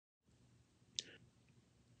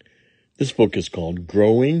This book is called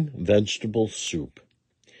Growing Vegetable Soup.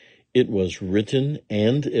 It was written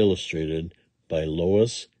and illustrated by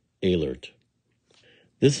Lois Ehlert.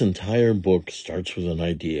 This entire book starts with an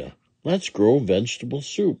idea. Let's grow vegetable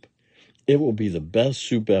soup. It will be the best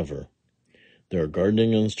soup ever. There are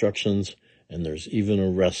gardening instructions, and there's even a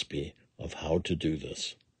recipe of how to do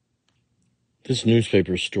this. This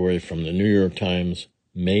newspaper story from the New York Times,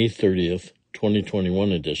 May 30th,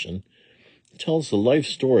 2021 edition, tells the life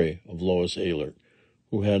story of Lois Ehlert,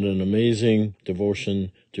 who had an amazing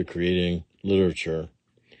devotion to creating literature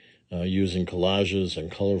using collages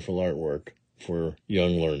and colorful artwork for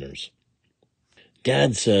young learners.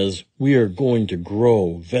 Dad says we are going to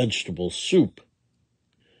grow vegetable soup.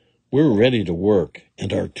 We're ready to work,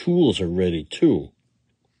 and our tools are ready too.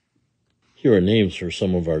 Here are names for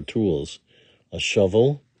some of our tools: a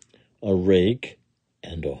shovel, a rake,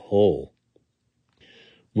 and a hoe.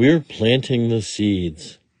 We're planting the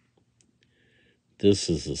seeds. This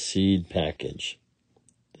is the seed package.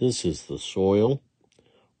 This is the soil,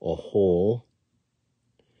 a hole,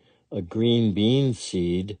 a green bean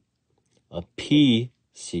seed, a pea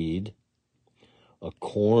seed, a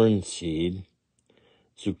corn seed,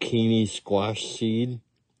 zucchini squash seed,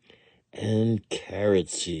 and carrot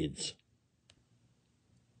seeds.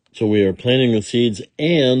 So we are planting the seeds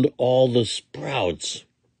and all the sprouts.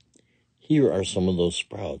 Here are some of those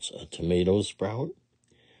sprouts: a tomato sprout,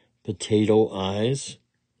 potato eyes,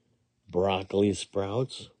 broccoli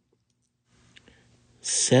sprouts,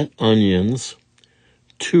 set onions,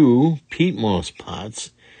 2 peat moss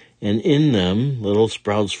pots, and in them little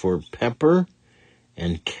sprouts for pepper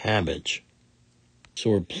and cabbage.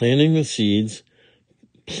 So we're planting the seeds,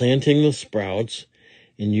 planting the sprouts,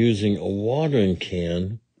 and using a watering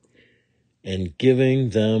can and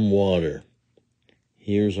giving them water.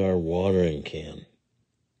 Here's our watering can.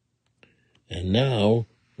 And now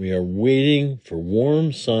we are waiting for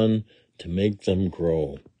warm sun to make them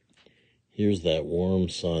grow. Here's that warm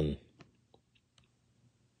sun.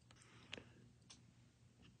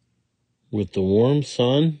 With the warm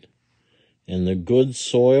sun and the good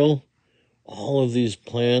soil, all of these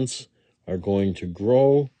plants are going to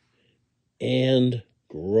grow and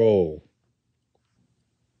grow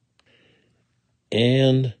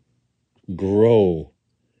and grow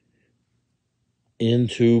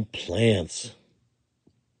into plants.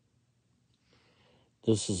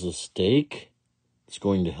 This is a stake. It's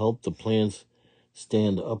going to help the plants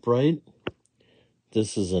stand upright.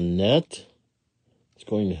 This is a net. It's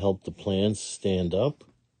going to help the plants stand up.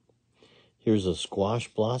 Here's a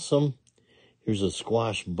squash blossom. Here's a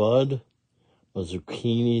squash bud, a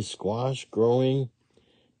zucchini squash growing,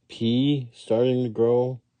 pea starting to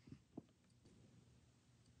grow.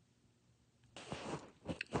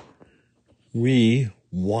 We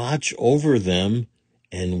watch over them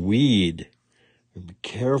and weed. Be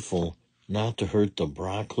careful not to hurt the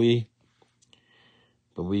broccoli,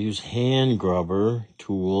 but we use hand grubber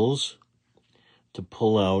tools to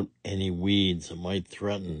pull out any weeds that might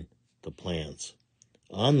threaten the plants.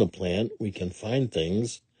 On the plant, we can find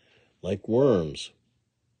things like worms.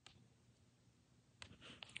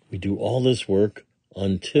 We do all this work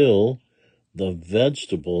until the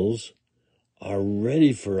vegetables are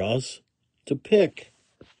ready for us to pick.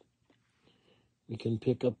 We can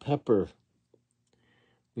pick a pepper.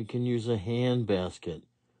 We can use a hand basket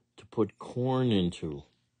to put corn into.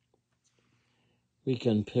 We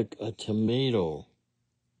can pick a tomato.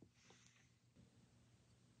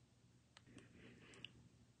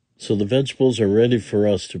 So the vegetables are ready for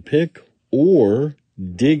us to pick or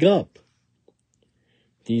dig up.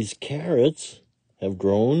 These carrots have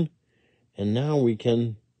grown, and now we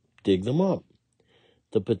can dig them up.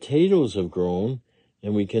 The potatoes have grown,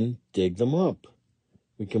 and we can dig them up.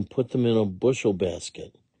 We can put them in a bushel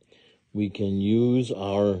basket. We can use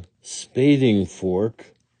our spading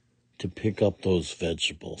fork to pick up those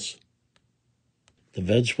vegetables. The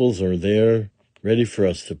vegetables are there, ready for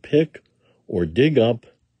us to pick or dig up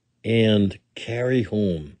and carry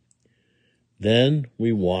home. Then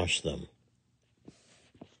we wash them.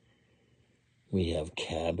 We have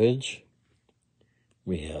cabbage,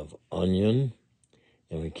 we have onion,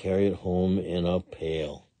 and we carry it home in a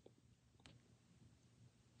pail.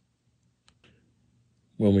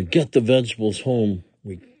 When we get the vegetables home,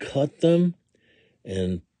 we cut them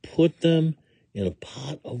and put them in a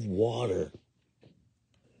pot of water.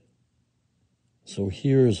 So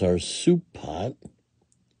here's our soup pot.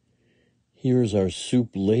 Here's our soup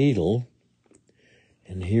ladle.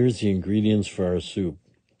 And here's the ingredients for our soup: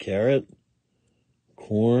 carrot,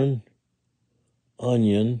 corn,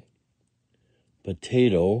 onion,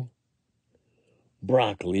 potato,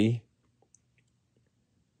 broccoli,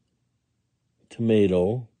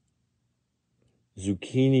 tomato,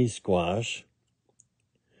 zucchini squash,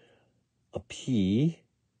 a pea,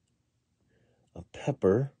 a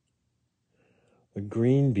pepper, a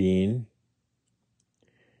green bean,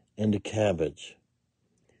 and a cabbage.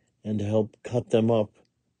 And to help cut them up,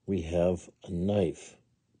 we have a knife.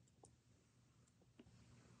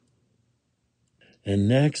 And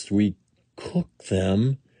next, we cook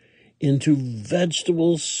them into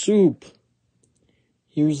vegetable soup.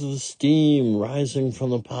 Here's the steam rising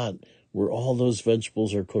from the pot where all those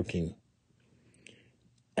vegetables are cooking.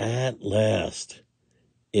 At last,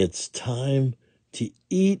 it's time to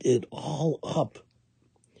eat it all up.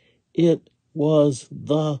 It was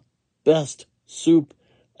the best soup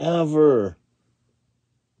ever.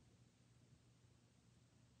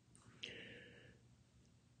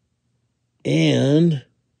 And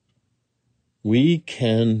we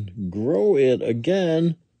can grow it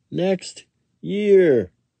again next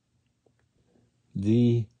year.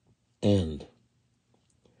 The end.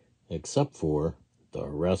 Except for the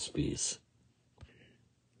recipes.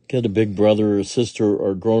 Get a big brother or sister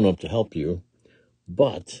or grown-up to help you.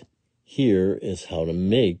 But here is how to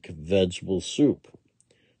make vegetable soup.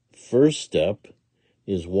 First step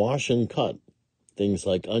is wash and cut things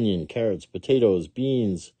like onion, carrots, potatoes,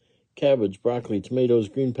 beans, cabbage, broccoli, tomatoes,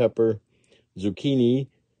 green pepper, zucchini,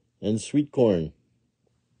 and sweet corn.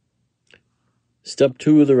 Step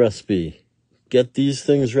 2 of the recipe. Get these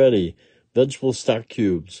things ready. Vegetable stock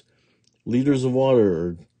cubes, liters of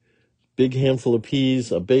water, big handful of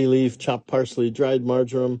peas, a bay leaf, chopped parsley, dried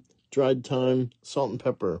marjoram, dried thyme, salt and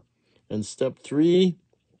pepper. And step 3,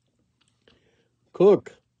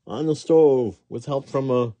 cook on the stove with help from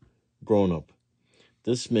a grown-up.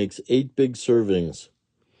 This makes 8 big servings.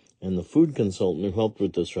 And the food consultant who helped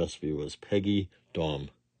with this recipe was Peggy Daum.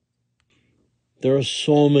 There are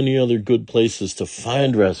so many other good places to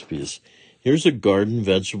find recipes. Here's a garden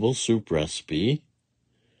vegetable soup recipe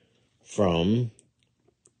from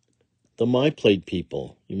the My Plate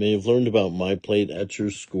people. You may have learned about My Plate at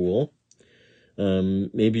your school.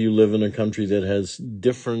 Maybe you live in a country that has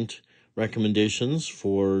different recommendations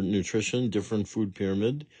for nutrition, different food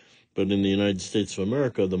pyramid. But in the United States of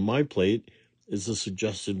America, the My Plate is the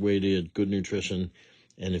suggested way to get good nutrition.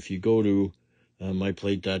 And if you go to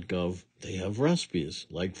myplate.gov, they have recipes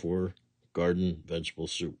like for garden vegetable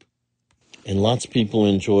soup. And lots of people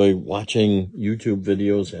enjoy watching YouTube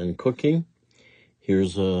videos and cooking.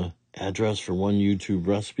 Here's a address for one YouTube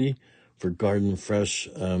recipe for garden fresh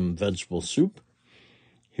vegetable soup.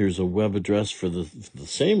 Here's a web address for the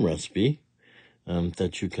same recipe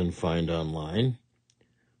that you can find online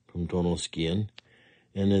from Donoskian.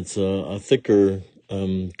 And it's a thicker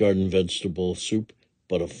garden vegetable soup,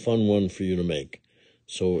 but a fun one for you to make.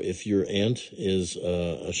 So if your aunt is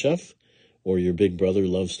a chef or your big brother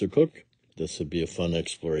loves to cook, this would be a fun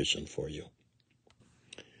exploration for you.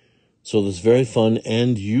 So this very fun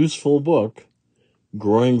and useful book,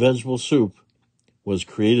 Growing Vegetable Soup, was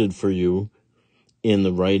created for you in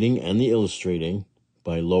the writing and the illustrating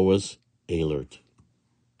by Lois Ehlert.